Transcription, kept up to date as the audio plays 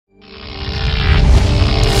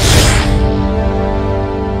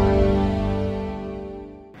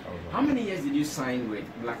sign with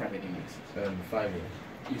Black Avenue Music? 5 years.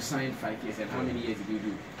 You signed 5 years, and how many years did you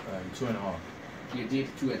do? 2.5. You did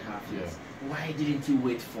 2.5 years. Yeah. Why didn't you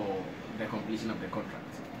wait for the completion of the contract?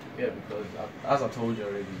 Yeah, because as I told you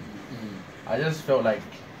already, I just felt like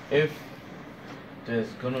if there's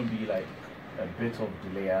gonna be like a bit of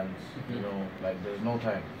delay and you know, like there's no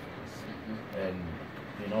time, and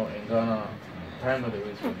you know, in Ghana, time not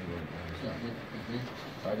always for anybody.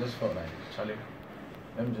 So I just felt like, Charlie,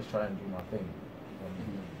 let me just try and do my thing.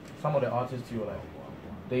 Some of the artists too, like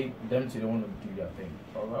they want to do their thing.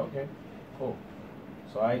 So I was like, okay, cool.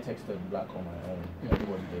 So I texted Black on my own.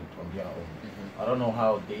 Everybody did on their own. I don't know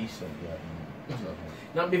how they said their own.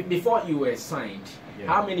 Now, before you were signed,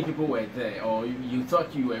 how many people were there, or you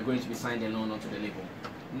thought you were going to be signed alone onto the label?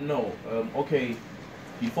 No. Okay.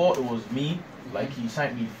 Before it was me. Like he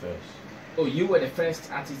signed me first. Oh, you were the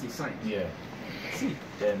first artist he signed. Yeah. See.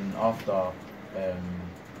 Then after,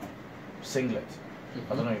 Singlet.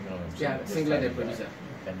 I don't know if you know him. Yeah, Singlet, the producer.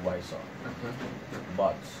 And Wack.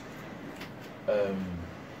 But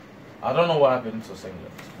I don't know what happened to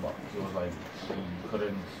Singlet, but he was like he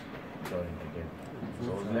couldn't join again.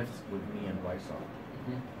 So it was left with me and Wack.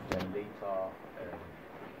 Then later,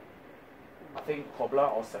 I think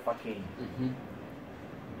Kobla or Sefa came.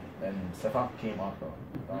 And Sefa came after.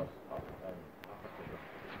 That was after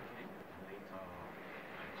later,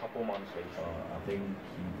 a couple months later, I think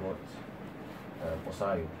he brought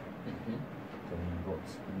Osayo. Then he brought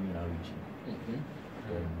Mina Ricci.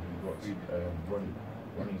 Then he brought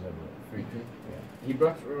Ronnie's everywhere. Yeah. He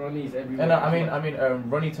brought Ronnie's everywhere. And I mean,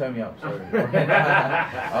 Ronnie turned me up. Sorry. I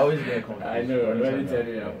always get confused. I know. Ronnie turned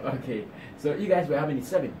me up. Okay. So you guys were having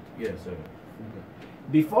 7. Yes, sir.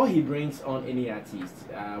 Before he brings on any artist,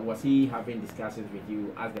 was he having discussions with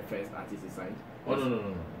you as the first artist he signed? Oh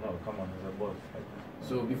no, come on, he's a boss. Like,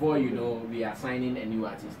 so before you know, we are signing a new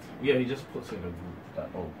artist. Yeah, he just puts in a group that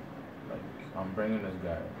like I'm bringing this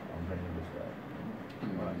guy, I'm bringing this guy.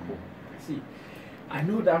 Alright, cool. See, I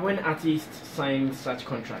know that when artists sign such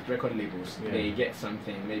contract, record labels, they get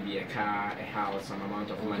something, maybe a car, a house, some amount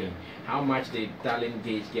of money. How much did Dahlin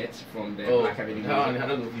Gage get from the Black Avenue? I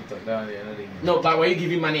don't know if you talk down there. No, but were you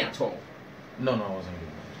giving money at all? No, I wasn't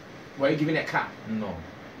giving money. Were you giving a car? No.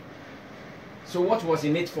 So what was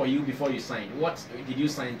in it for you before you signed? What did you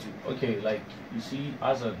sign to? Okay, like you see,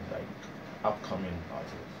 as a like upcoming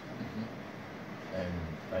artist, and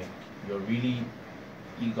like you're really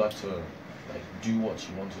eager to like do what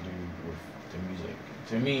you want to do with the music.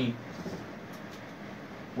 To me,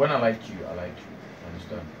 when I like you, I like you.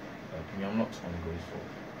 Understand? Like me, I'm not ungrateful.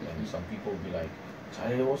 And some people be like,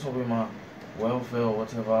 Charlie, what's up with my welfare or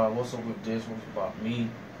whatever? What's up with this? What's about me?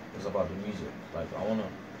 It's about the music. Like I wanna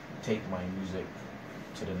take my music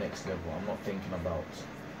to the next level. I'm not thinking about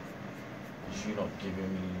you not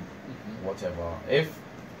giving me whatever. If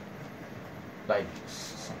like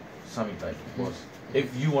something like was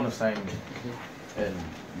if you want to sign me and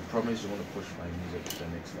you promise you want to push my music to the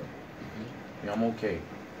next level, yeah, I'm okay,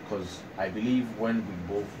 because I believe when we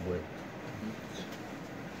both work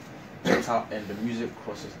and the music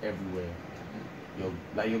crosses everywhere,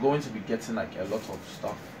 you're going to be getting like a lot of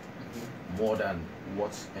stuff more than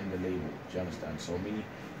what's in the label. Do you understand? So meaning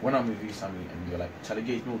when I'm with you, Sammy, and you're like, Charlie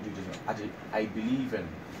Gage, no, do this. I believe in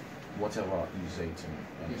whatever you say to me.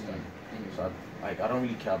 You understand? So I don't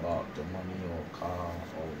really care about the money or car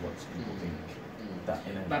or what people think.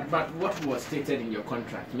 But what was stated in your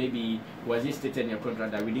contract? Maybe was it stated in your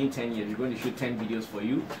contract that within 10 years we're going to shoot 10 videos for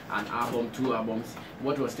you, an album, 2 albums?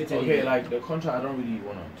 What was stated? Okay, like the contract, I don't really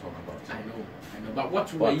want to talk about it. I know. But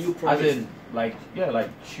what were you promised? As in, like, yeah, like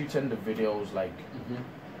shooting the videos, like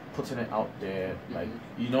putting it out there, like,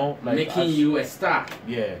 you know, like making you a star.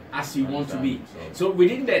 Yeah. As you want to be. So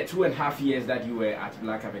within the 2.5 years that you were at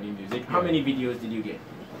Black Avenue Music, how many videos did you get?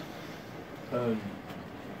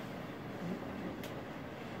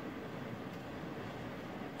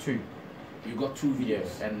 2. You got 2 videos.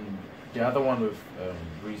 Yes, and the other one with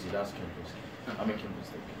Breezy, that's Campus. I'm in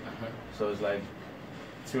Campus. So it's like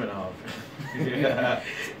 2.5.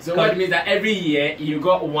 So what means that every year you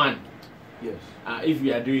got 1. Yes. If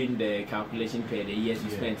we are doing the calculation per the years you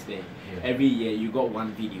spent there, every year you got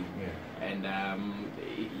 1 video. And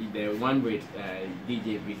the one with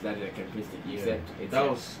DJ Breezy, that is a simplistic. That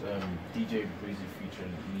was DJ Breezy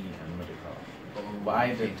featuring me and Medical. But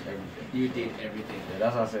I did everything. You did everything. Yeah,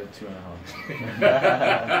 that's why I said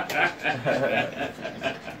 2.5.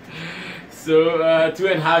 So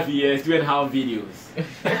 2.5 years, 2.5 videos.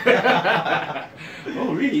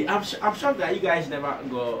 Oh really? I'm shocked that you guys never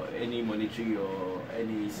got any monetary or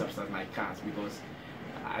any substance like cars, because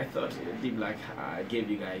I thought Deep Black gave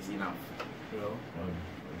you guys enough. You know,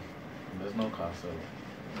 there's no car, so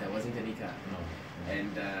there wasn't any car. no.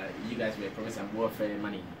 And you guys were promised some warfare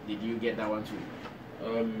money. Did you get that one too?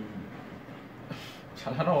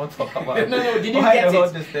 I don't want to talk about it. No, did you get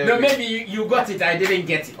it? No, maybe you got it. I didn't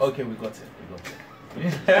get it. Okay, we got it.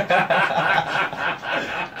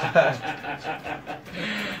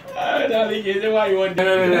 Dahlin Gage, why you want? No.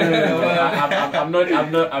 I'm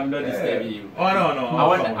not disturbing you. Oh no.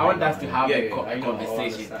 I want us to have a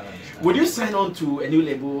conversation. Would you sign on to a new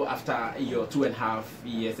label after your 2.5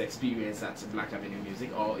 years experience at Black Avenue Music,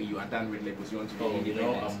 or you are done with labels? You want to be independent? You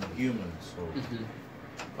know, I'm human, so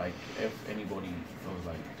like if anybody feels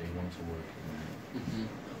like they want to work,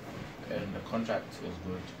 and the contract is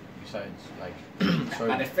good. Besides, like, sorry.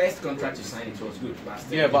 But the first contract you signed, it was good.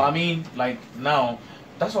 But I mean, like now,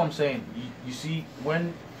 that's what I'm saying. You see,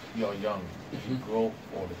 when you're young, you grow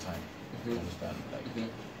all the time. You understand? Like,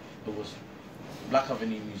 it was Black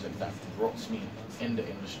Avenue Music that brought me in the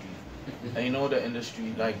industry. And you know the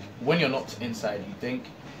industry, like when you're not inside, you think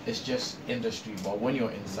it's just industry, but when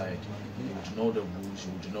you're inside, you would know the rules,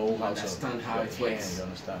 you would know how to understand how it works. You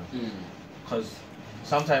understand? Because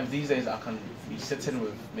sometimes these days I can be sitting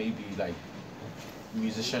with maybe like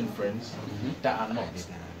musician friends that are not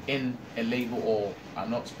in a label or are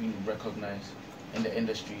not being recognized in the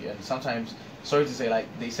industry, and sometimes, sorry to say, like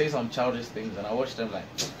they say some childish things and I watch them like,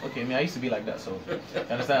 okay, I used to be like that, so you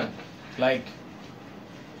understand? Like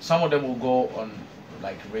some of them will go on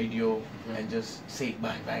like radio and just say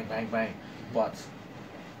bang bang bang bang, but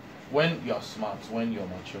when you're smart, when you're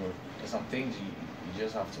mature, there's some things you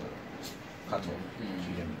just have to cut off.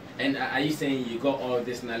 And are you saying you got all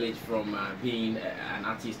this knowledge from being an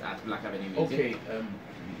artist at Black Avenue Music? Okay,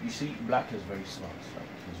 you see, Black is very smart. Like,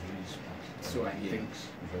 he's really smart. So I hear. Thinks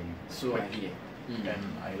very so quick. I hear. And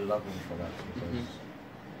I love him for that, because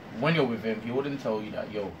when you're with him, he wouldn't tell you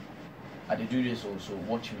that, yo, I did do this also,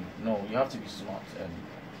 watch me. No, you have to be smart. And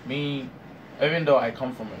me, even though I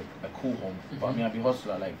come from a cool home, but I mean, I be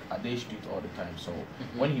hustler, like at Day Street all the time. So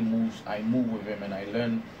when he moves, I move with him and I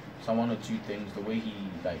learn some one or two things, the way he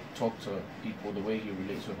like talk to people, the way he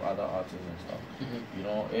relates with other artists and stuff. You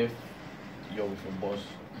know, if you're with your boss,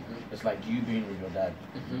 it's like you being with your dad.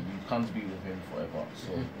 You can't be with him forever.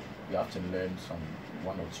 So you have to learn some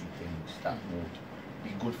one or two things that would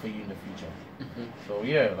be good for you in the future. So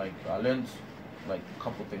yeah, like I learned like a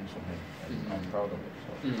couple things from him, and I'm proud of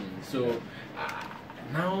it. So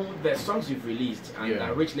now the songs you've released,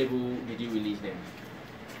 and which label did you release them?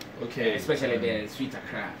 Okay, especially the Sweet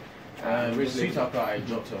Accra. Sweet Accra, I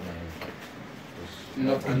dropped it on my own.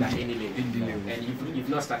 Not under any label. And you've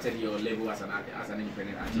not started your label as an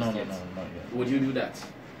independent artist yet? No, not yet. Would you do that?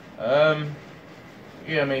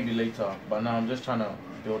 Yeah, maybe later. But now I'm just trying to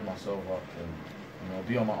build myself up and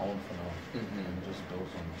be on my own for now, and just build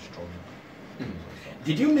some strong.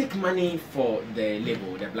 Did you make money for the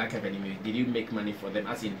label, the Black Avenue Music? Did you make money for them?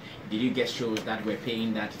 As in, did you get shows that were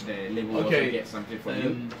paying that the label also get something from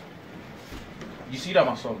you? You see that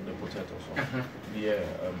my song, The Potato song? Yeah,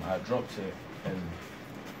 I dropped it, and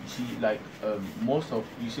you see, like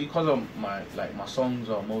because of my songs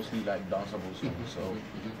are mostly like danceable songs. So,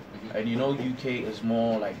 and you know, UK is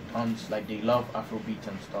more like dance, like they love Afrobeat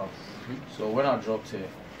and stuff. So when I dropped it,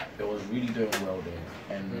 it was really doing well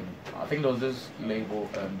there, and I think there was this label,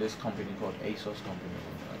 this company called ASOS Company or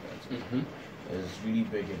something like that. It's really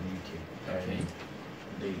big in UK, and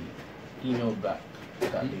they emailed back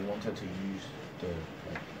that they wanted to use the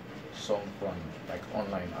song from like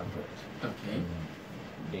online advert.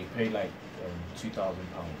 They paid like £2,000.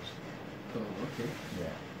 Oh, okay.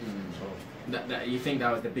 Yeah. So that you think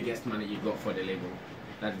that was the biggest money you got for the label?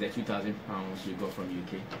 That's the £2,000 you got from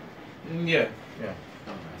UK? Yeah.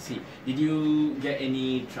 Oh, I see. Did you get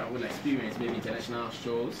any travel experience, maybe international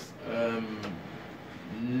shows?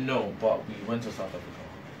 No, but we went to South Africa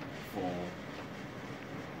for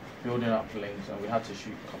building up links, and we had to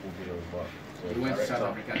shoot a couple videos. But you went to South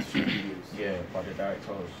Africa to shoot videos? Yeah, but the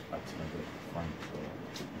director was acting a bit funny, so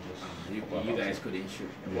you guys couldn't shoot.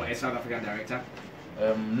 What, a South African director?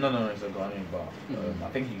 No, it's a Ghanaian, but I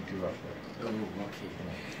think he grew up there. Oh, okay.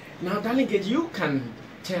 Now, Dahlin Gage, you can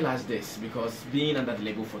tell us this, because being under the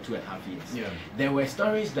label for 2.5 years, there were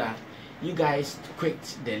stories that you guys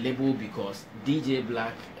quit the label because D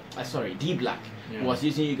Black was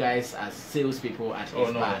using you guys as salespeople at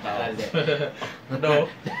his bar. No,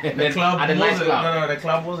 the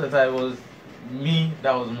club was that I was me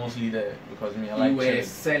that was mostly there, because me I like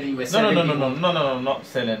selling. No, not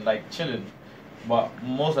selling, like chilling. But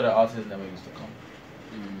most of the artists never used to come.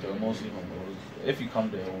 They were mostly home. If you come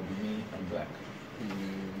there, it would be me and Black.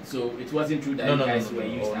 So it wasn't true that you guys were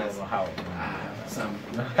used as how? Some.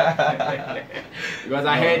 Because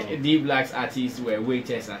I heard D Black's artists were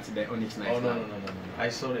waiters at the Onyx Night. Oh no. I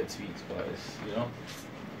saw the tweets, but it's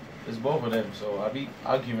it's both of them. So I be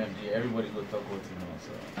argument. Everybody go talk what you know.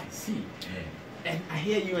 So I see. Yeah. And I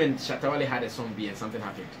hear you and Shatawale had a song B and something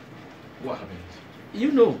happened. What happened?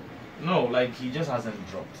 You know. No, like he just hasn't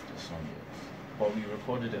dropped the song yet. But we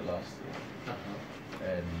recorded it last year,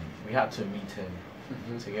 and we had to meet him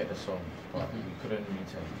to get the song, but we couldn't meet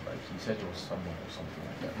him. Like he said he was somewhere or something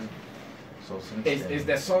like that. So since is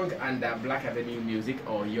the song under Black Avenue Music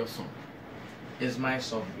or your song? It's my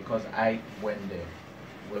song because I went there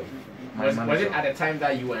with my was manager. it at the time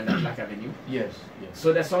that you were under Black Avenue? Yes.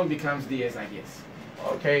 So the song becomes theirs, I guess.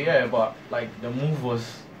 Okay, yeah, but like the move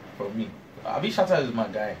was for me. Abi Shatta is my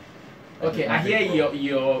guy. Okay, I hear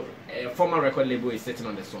your former record label is sitting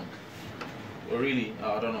on the song. Oh, really?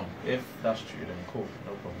 I don't know. If that's true, then cool,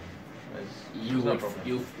 no problem.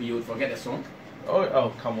 You would forget the song?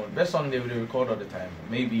 Oh, come on. That song they record all the time.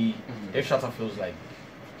 Maybe if Shatta feels like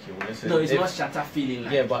he will listen. No, it's not Shatta feeling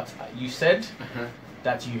like. Yeah, but you said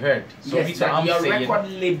that you heard. So yes, but your record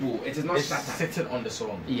label, it is not Shatta sitting on the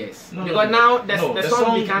song. Yes. Because now the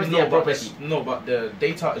song becomes their property. But the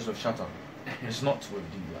data is with Shatta. It's not with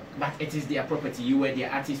D Black. But it is their property. You were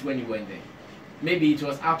their artist when you went there. Maybe it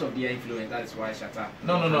was out of their influence. That is why Shatta.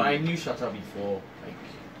 No. I knew Shatta before. Like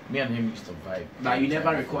me and him used to vibe. But you never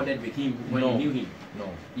recorded with him when you knew him. No.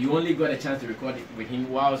 You only got a chance to record it with him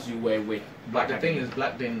whilst you were with Black. But the thing is,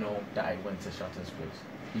 Black didn't know that I went to Shatta's place.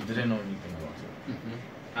 He didn't know anything about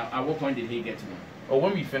it. At what point did he get to know? Oh,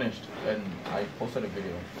 when we finished, and I posted a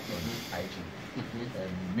video on IG,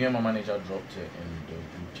 and me and my manager dropped it in the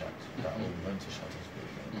group chat that we went to Shatta's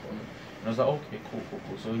place and recorded. And I was like, okay,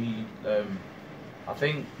 cool. So he, I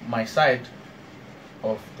think my side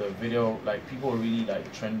of the video, like people were really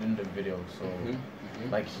like trending the video. So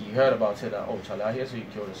like he heard about it that, oh Charlie, I hear so you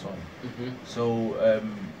killed the song. So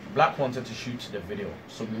Black wanted to shoot the video,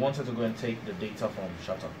 so we wanted to go and take the data from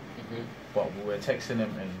Shatta. But we were texting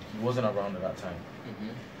him and he wasn't around at that time.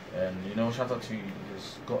 And you know, Shatta too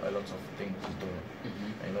has got a lot of things he's doing.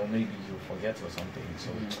 You know, maybe he'll forget or something. So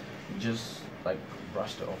we just like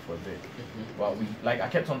brushed it off for a bit. But we I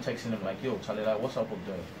kept on texting him like, yo Charlie, like, what's up with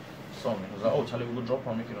the song? And he was like, oh Charlie, we'll drop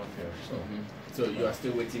and make it off here. So you are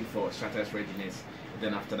still waiting for Shatta's readiness.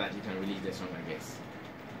 Then after that you can release the song, I guess.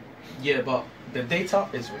 Yeah, but the data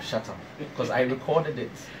is with Shatta because I recorded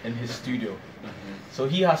it in his studio. So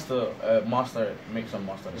he has to mix and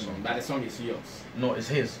master the song. But the song is yours? No, it's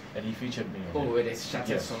his, and he featured me on it. It is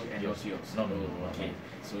Shatta's song and not yours? No. Okay.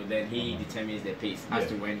 So then he determines the pace as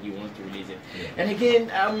to when he wants to release it. And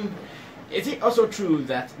again, is it also true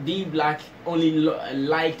that D Black only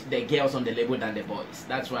liked the girls on the label than the boys?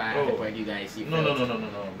 That's why at the point you guys see. No.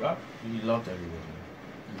 Rap, he loved everybody.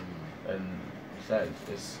 And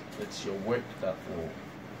besides, it's your work that will.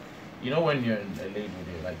 You know, when you're in a label,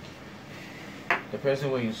 they're like the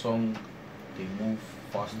person when you song, they move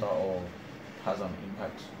faster or has an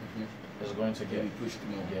impact. Is going to get pushed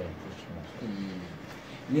more. Yeah, pushed more. So.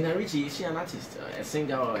 Nina Richie, is she an artist, a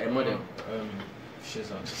singer or a model? She's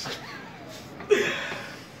an artist.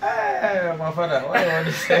 Hey, my father, what do you want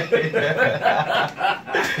to say?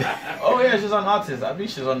 Oh yeah, she's an artist. I think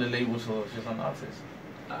she's on the label, so she's an artist.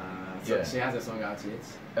 So she has a song out yet?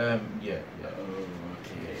 Yeah. Oh,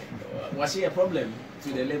 okay. Was she a problem to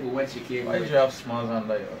the label when she came? Why did you have smiles and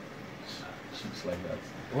like cheeks like that?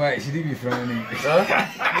 Why? She did be frowning.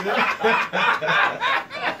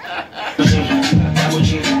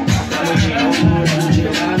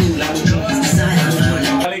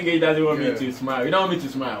 Dahlin Gage doesn't want me to smile. You don't want me to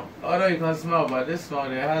smile? Oh no, you can smile, but this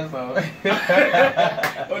smile, it has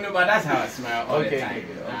Oh no, but that's how I smile all the time.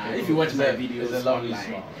 If you watch my videos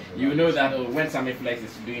online, you know that when Sammy Flex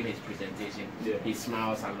is doing his presentation, he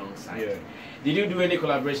smiles alongside. Did you do any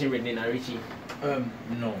collaboration with Nina Richie?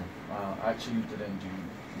 No, actually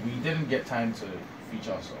we didn't get time to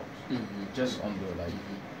feature ourselves. Just on the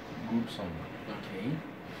group song. Okay.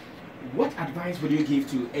 What advice would you give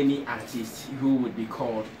to any artist who would be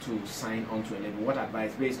called to sign onto a label? What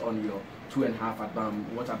advice, based on your 2.5 album,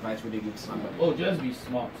 what advice would you give to somebody? Oh, just be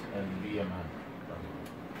smart and be a man.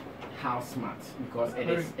 How smart? Because it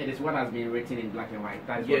is what has been written in black and white.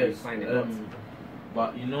 That's what you signed it.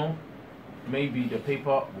 But you know, maybe the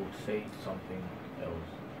paper will say something else,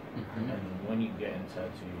 and when you get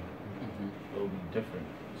inside to it will be different.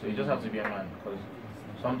 So you just have to be a man, because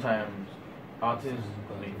sometimes artists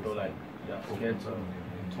may feel like they're scared to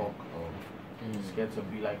talk or scared to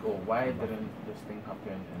be like, oh, why didn't this thing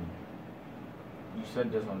happen? And you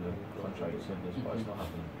said this on the contract, you said this, but it's not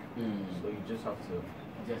happening. So you just have to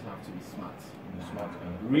You just have to be smart. Smart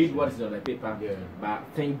and Read what is on the paper, yeah, but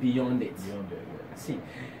think beyond it. beyond it. Yeah. See,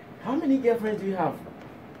 how many girlfriends do you have?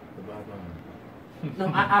 The bad one.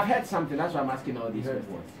 No, I've heard something. That's why I'm asking all these heard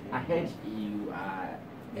questions. what? I heard you are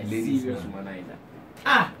a Ladies serious man. womanizer.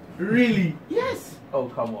 Ah, really? Yes. Oh,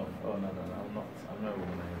 come on. Oh, no, I'm not. I'm not a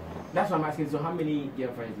womanizer. That's what I'm asking. So, how many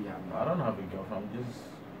girlfriends do you have I now? don't have a girlfriend. I'm just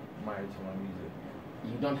married to my music.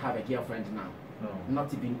 You don't have a girlfriend now. No.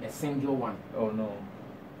 Not even a single one. Oh, no.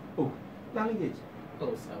 Oh, Dahlin Gage.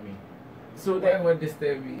 Oh, Sammy. So Why that. would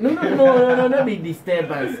disturb me? No, not be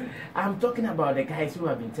disturbance. I'm talking about the guys who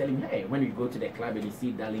have been telling me, hey, when you go to the club and you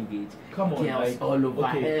see Dahlin Gage, Come on, girls like, all over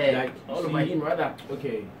okay, her, like, all see- over him, rather.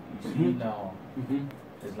 Okay, you see Mhm. now, Mm-hmm.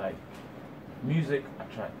 it's like music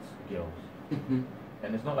attracts girls. Mm-hmm.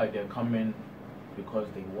 And it's not like they're coming because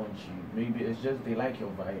they want you. Maybe it's just they like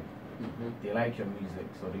your vibe. Mm-hmm. They like your music,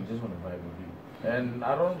 so they just want to vibe with you. And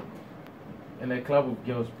I don't, in a club with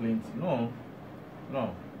girls playing, no.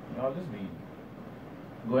 I'll just be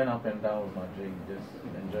going up and down with my drink, just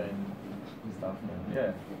enjoying stuff, man.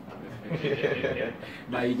 Yeah.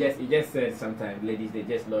 But you just said sometimes ladies they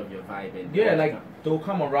just love your vibe and Yeah, like they'll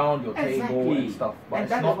come around your table exactly. and stuff. But And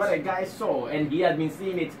it's that not is what a guy saw, and he had been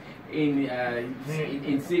seeing it in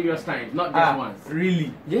serious times, not just once.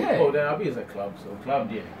 Really? Yeah. Oh, then I'll be at a club, so club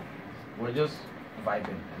there. We're just vibing.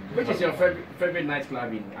 and just Which is your having favorite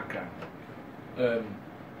nightclub in Accra? fun.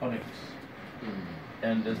 Onyx.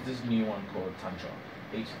 And there's this new one called Tantra.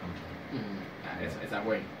 H Tantra. It's a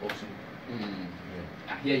way. Also.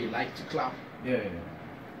 I hear you like to club. Yeah.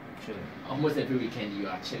 Chilling. Almost every weekend you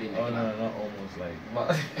are chilling in the Oh club. no, not almost like.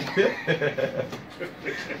 But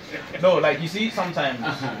no, like you see, sometimes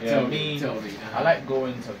Tell me. I like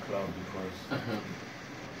going to club because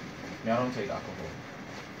I don't take alcohol.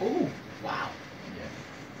 Oh, wow. Yeah.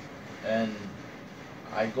 And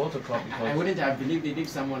I go to club because I wouldn't have believed it if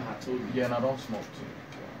someone had told me. yeah, and I don't smoke too.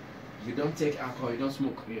 You don't take alcohol, you don't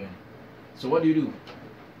smoke. Yeah. So what do you do?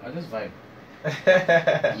 I just vibe.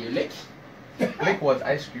 You lick? Like what?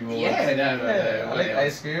 Ice cream or what? Yeah, I like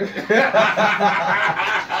ice cream.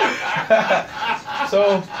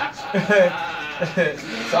 so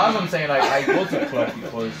so as I'm saying, like I go to club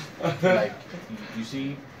because like you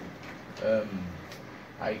see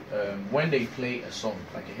when they play a song,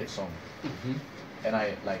 like a hit song, and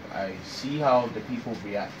I see how the people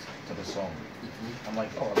react to the song. I'm like,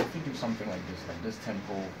 oh, if we do something like this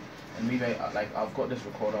tempo, and maybe I've got this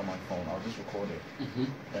recorder on my phone, I'll just record it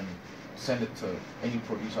and send it to any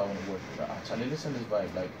producer I want to work with. Actually, listen to this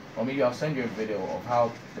vibe, like, or maybe I'll send you a video of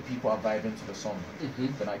how the people are vibing to the song.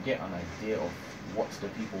 Then I get an idea of what the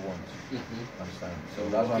people want. Understand? So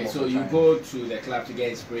that's why. Okay, so you go to the club to get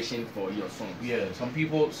inspiration for your songs. Yeah, some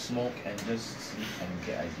people smoke and just sleep and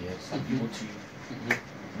get ideas. Some people too,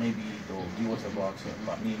 maybe they'll do what's about it.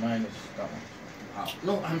 But me, mine is that one. Wow.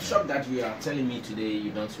 No, I'm shocked that you are telling me today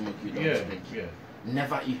you don't smoke, you don't drink. Yeah.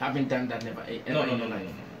 Never, you haven't done that, never. No. In your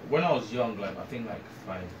life. When I was young, like I think like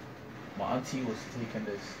 5, my auntie was taking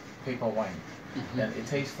this paper wine, and it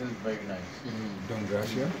tasted very nice. Don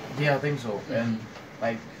Gracia? Yeah, I think so. And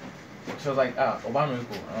like she was like, Obama and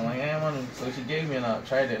I'm like, yeah, man. So she gave me and I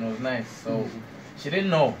tried it and it was nice. So she didn't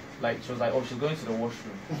know. Like she was like, oh, she's going to the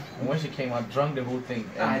washroom. And when she came, I drank the whole thing.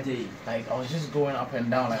 And like I was just going up and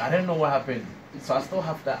down. Like I didn't know what happened. So I still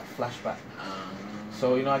have that flashback.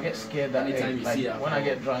 So I get scared that when I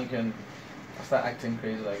get drunk and I start acting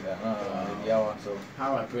crazy like that. So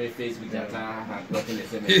how I pray Facebook that I had gotten a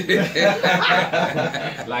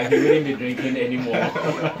SMS. Like you wouldn't be drinking anymore.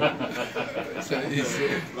 But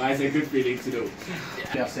it's a good feeling to know.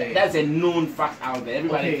 That's a known fact out there.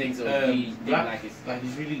 Everybody thinks he like it. Like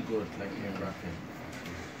he's really good, like in rapping.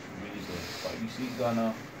 Really good. But you see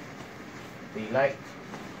Ghana, they like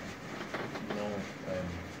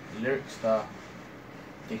lyrics that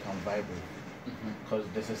they can vibe with. Because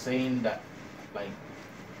there's a saying that like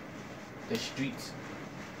the streets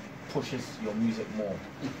pushes your music more,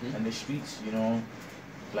 and the streets,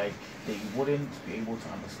 like they wouldn't be able to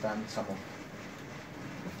understand some of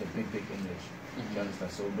the big English. Do you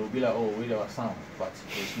understand? So they'll be like, oh, we have a sound, but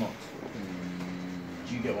it's not.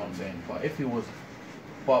 Do you get what I'm saying?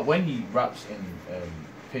 But when he raps in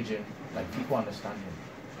pidgin, like people understand him.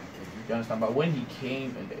 You understand? But when he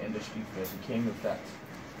came in the industry first, he came with that,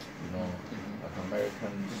 like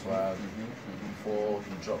American swag before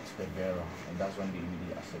he dropped the Vera, and that's when they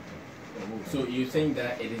really accepted. So you think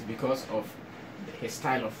that it is because of his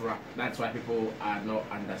style of rap, that's why people are not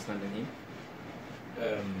understanding him?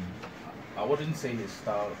 I wouldn't say his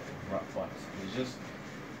style of rap, but it's just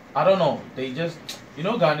I don't know. They just, you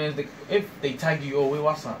know, Ghanaians. If they tag you, oh, wait,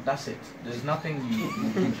 what's that? That's it. There's nothing you.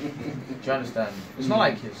 Do you understand? It's not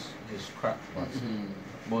like his crap.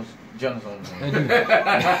 But do you understand? I do.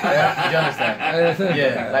 Yeah, do you understand? I understand.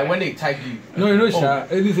 Yeah, like when they tag you. No, you know, Sha.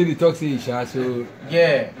 Anything they talk to Sha, so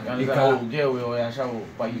Yeah, you understand? Oh, yeah, we are Sha.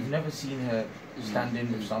 But you've never seen her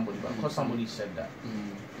standing with somebody. But because somebody said that,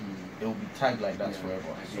 it will be tagged like that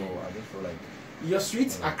forever. So I just feel like Your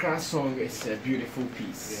Sweet Accra song is a beautiful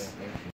piece. thank you.